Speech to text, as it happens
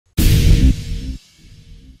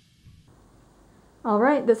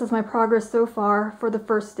Alright, this is my progress so far for the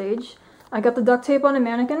first stage. I got the duct tape on a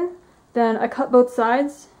mannequin, then I cut both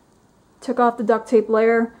sides, took off the duct tape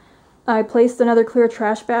layer, I placed another clear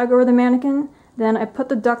trash bag over the mannequin, then I put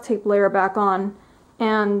the duct tape layer back on,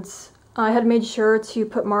 and I had made sure to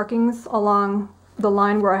put markings along the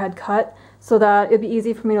line where I had cut so that it'd be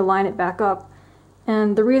easy for me to line it back up.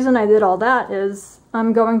 And the reason I did all that is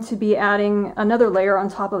I'm going to be adding another layer on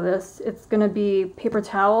top of this. It's going to be paper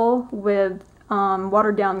towel with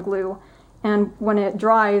watered down glue, and when it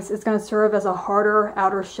dries it's going to serve as a harder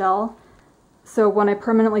outer shell, so when I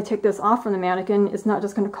permanently take this off from the mannequin it's not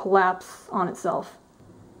just going to collapse on itself.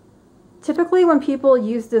 Typically when people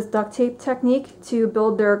use this duct tape technique to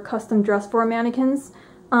build their custom dress form mannequins,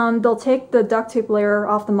 they'll take the duct tape layer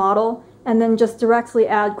off the model and then just directly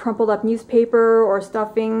add crumpled up newspaper or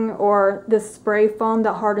stuffing or this spray foam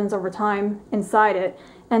that hardens over time inside it,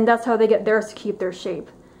 and that's how they get theirs to keep their shape.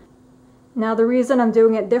 Now the reason I'm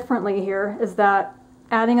doing it differently here is that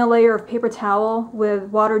adding a layer of paper towel with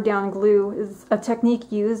watered down glue is a technique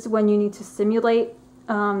used when you need to simulate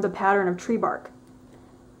the pattern of tree bark.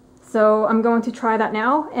 So I'm going to try that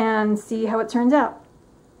now and see how it turns out.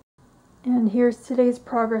 And here's today's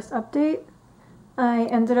progress update. I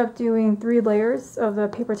ended up doing 3 layers of the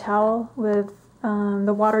paper towel with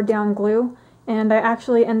the watered down glue, and I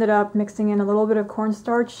actually ended up mixing in a little bit of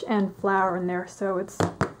cornstarch and flour in there, so it's,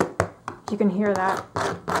 you can hear that.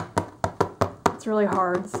 It's really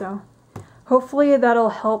hard, so hopefully that'll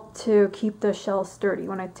help to keep the shell sturdy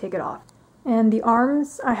when I take it off. And the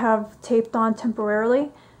arms I have taped on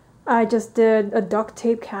temporarily. I just did a duct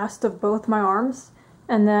tape cast of both my arms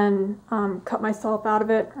and then cut myself out of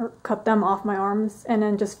it, or cut them off my arms, and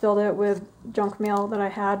then just filled it with junk mail that I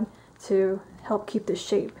had to help keep the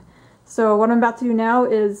shape. So what I'm about to do now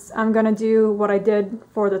is I'm going to do what I did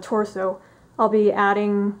for the torso. I'll be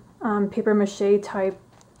adding paper mache type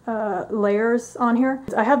layers on here.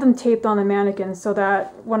 I have them taped on the mannequin so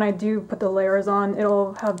that when I do put the layers on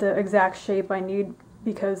it'll have the exact shape I need,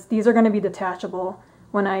 because these are going to be detachable.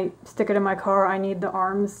 When I stick it in my car I need the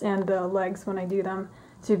arms and the legs when I do them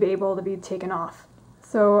to be able to be taken off.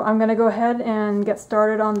 So I'm going to go ahead and get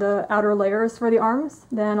started on the outer layers for the arms,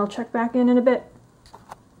 then I'll check back in a bit.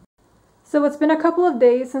 So it's been a couple of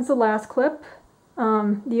days since the last clip.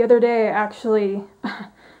 The other day I actually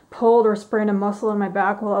pulled or sprained a muscle in my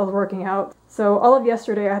back while I was working out. So all of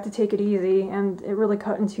yesterday I had to take it easy and it really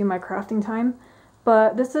cut into my crafting time.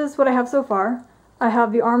 But this is what I have so far. I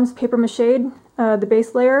have the arms paper mached, the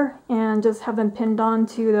base layer, and just have them pinned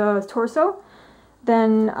onto the torso.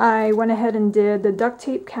 Then I went ahead and did the duct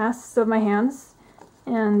tape casts of my hands,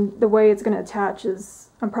 and the way it's going to attach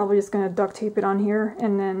is I'm probably just going to duct tape it on here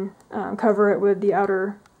and then cover it with the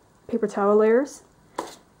outer paper towel layers,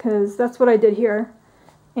 because that's what I did here.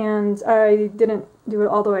 And I didn't do it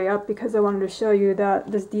all the way up because I wanted to show you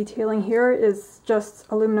that this detailing here is just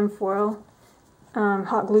aluminum foil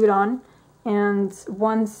hot glued on, and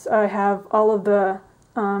once I have all of the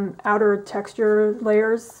outer texture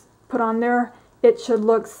layers put on there it should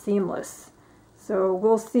look seamless. So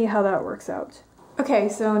we'll see how that works out. Okay,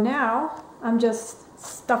 so now I'm just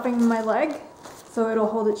stuffing my leg so it'll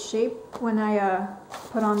hold its shape when I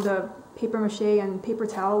put on the paper mache and paper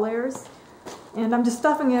towel layers. And I'm just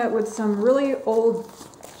stuffing it with some really old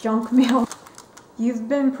junk mail. You've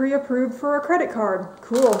been pre-approved for a credit card.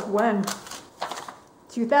 Cool. When?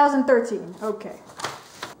 2013. Okay.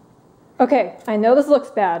 Okay, I know this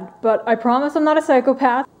looks bad, but I promise I'm not a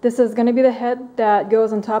psychopath. This is going to be the head that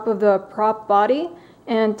goes on top of the prop body,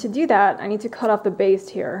 and to do that I need to cut off the base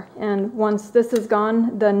here. And once this is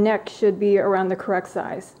gone, the neck should be around the correct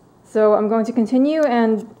size. So I'm going to continue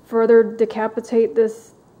and further decapitate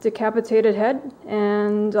this decapitated head,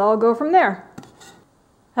 and I'll go from there.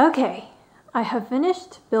 Okay, I have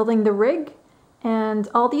finished building the rig and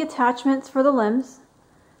all the attachments for the limbs.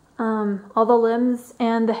 All the limbs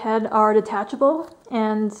and the head are detachable,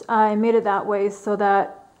 and I made it that way so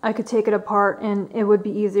that I could take it apart and it would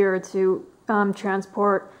be easier to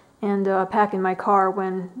transport and pack in my car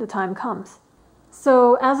when the time comes.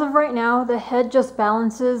 So as of right now, the head just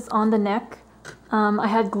balances on the neck. I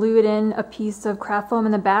had glued in a piece of craft foam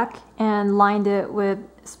in the back and lined it with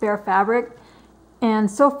spare fabric,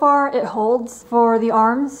 and so far it holds. For the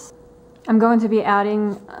arms, I'm going to be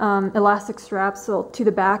adding elastic straps to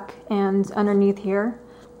the back and underneath here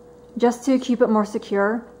just to keep it more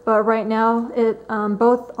secure, but right now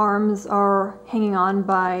both arms are hanging on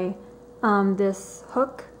by this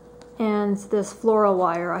hook and this floral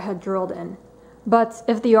wire I had drilled in. But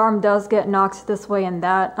if the arm does get knocked this way and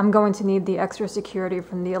that, I'm going to need the extra security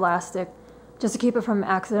from the elastic just to keep it from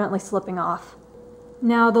accidentally slipping off.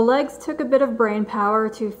 Now the legs took a bit of brain power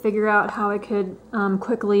to figure out how I could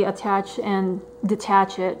quickly attach and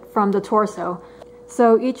detach it from the torso.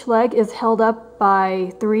 So each leg is held up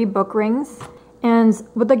by 3 book rings, and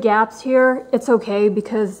with the gaps here it's okay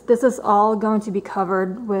because this is all going to be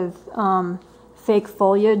covered with fake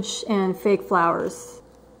foliage and fake flowers.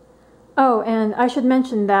 Oh, and I should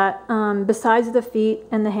mention that besides the feet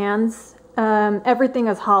and the hands, everything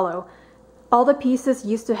is hollow. All the pieces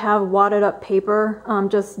used to have wadded up paper,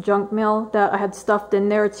 just junk mail that I had stuffed in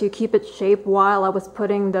there to keep its shape while I was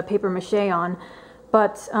putting the paper mache on.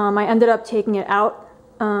 But I ended up taking it out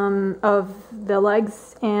of the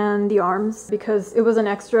legs and the arms because it was an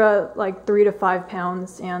extra like 3 to 5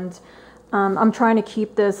 pounds, and I'm trying to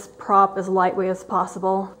keep this prop as lightweight as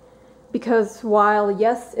possible. Because while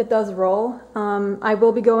yes, it does roll, I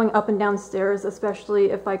will be going up and down stairs,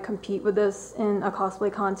 especially if I compete with this in a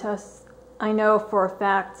cosplay contest. I know for a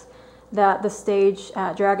fact that the stage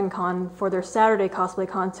at DragonCon for their Saturday cosplay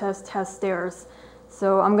contest has stairs,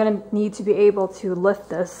 so I'm gonna need to be able to lift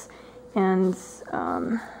this, and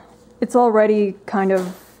it's already kind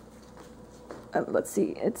of, let's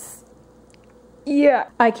see, yeah,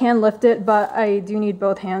 I can lift it, but I do need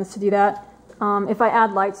both hands to do that. If I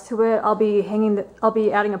add lights to it, I'll be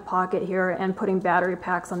adding a pocket here and putting battery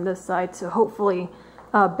packs on this side to hopefully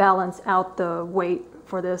balance out the weight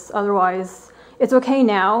for this. Otherwise, it's okay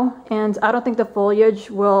now, and I don't think the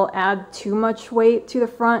foliage will add too much weight to the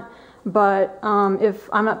front, but if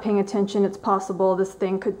I'm not paying attention, it's possible this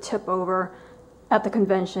thing could tip over at the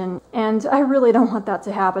convention, and I really don't want that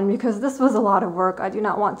to happen because this was a lot of work. I do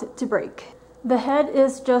not want it to break. The head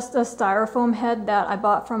is just a styrofoam head that I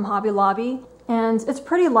bought from Hobby Lobby, and it's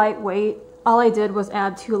pretty lightweight. All I did was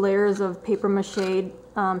add 2 layers of paper mache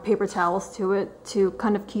paper towels to it to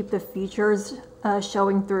kind of keep the features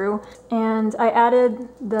showing through. And I added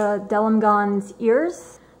the Delemgan's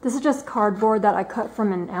ears. This is just cardboard that I cut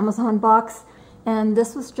from an Amazon box, and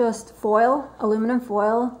this was just foil, aluminum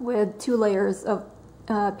foil, with 2 layers of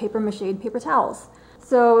paper mache paper towels.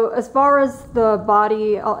 So as far as the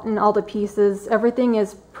body and all the pieces, everything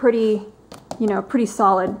is pretty, pretty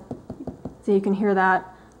solid. So you can hear that.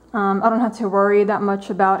 I don't have to worry that much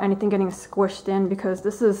about anything getting squished in because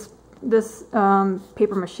this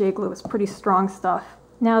paper mache glue is pretty strong stuff.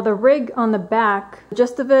 Now the rig on the back, the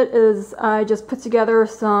gist of it is I just put together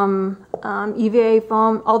some EVA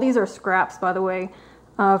foam. All these are scraps, by the way,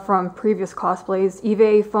 from previous cosplays.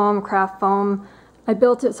 EVA foam, craft foam. I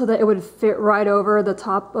built it so that it would fit right over the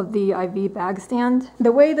top of the IV bag stand.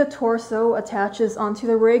 The way the torso attaches onto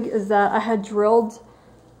the rig is that I had drilled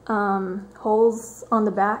holes in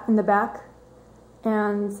the back,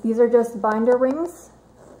 and these are just binder rings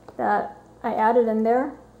that I added in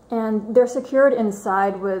there, and they're secured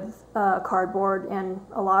inside with cardboard and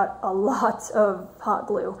a lot of hot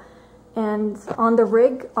glue. And on the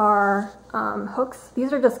rig are hooks.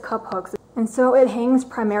 These are just cup hooks, and so it hangs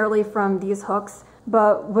primarily from these hooks,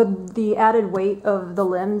 but with the added weight of the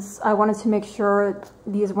limbs, I wanted to make sure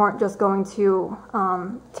these weren't just going to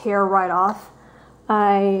tear right off.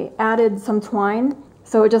 I added some twine,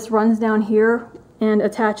 so it just runs down here and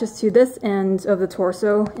attaches to this end of the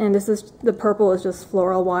torso, and the purple is just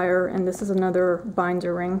floral wire, and this is another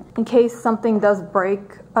binder ring. In case something does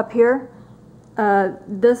break up here,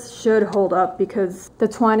 this should hold up because the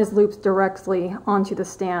twine is looped directly onto the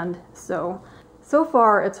stand. So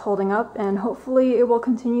far it's holding up, and hopefully it will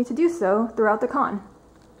continue to do so throughout the con.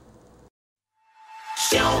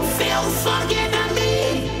 Don't feel fucking at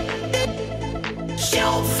me.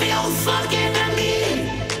 Don't feel fucking at me.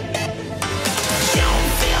 Don't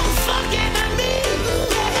feel fucking at me.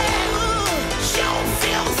 Don't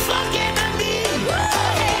feel fucking at me.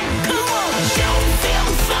 Come on. Don't feel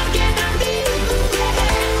fucking at me.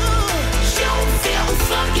 Don't feel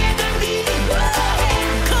fucking at me.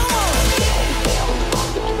 Come on.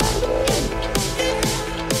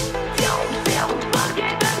 Don't feel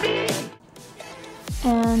fucking at me.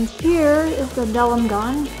 And here is the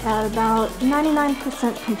Delemgan at about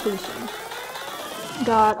 99% completion.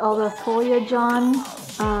 Got all the foliage on.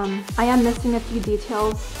 I am missing a few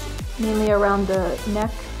details, mainly around the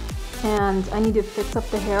neck, and I need to fix up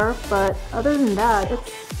the hair, but other than that,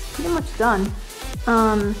 it's pretty much done.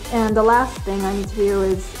 And the last thing I need to do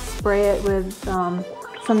is spray it with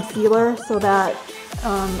some sealer so that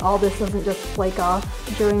all this doesn't just flake off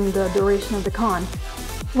during the duration of the con.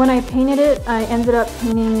 When I painted it, I ended up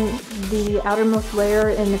painting the outermost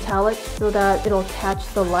layer in metallic so that it'll catch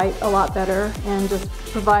the light a lot better and just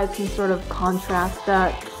provide some sort of contrast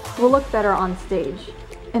that will look better on stage.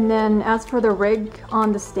 And then as for the rig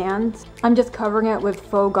on the stand, I'm just covering it with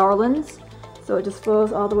faux garlands. So it just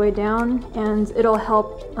flows all the way down, and it'll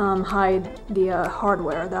help hide the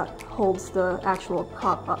hardware that holds the actual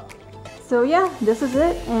prop up. So yeah, this is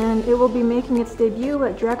it, and it will be making its debut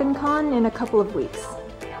at DragonCon in a couple of weeks.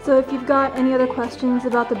 So if you've got any other questions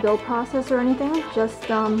about the build process or anything, just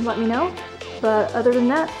let me know. But other than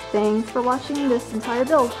that, thanks for watching this entire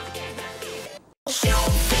build.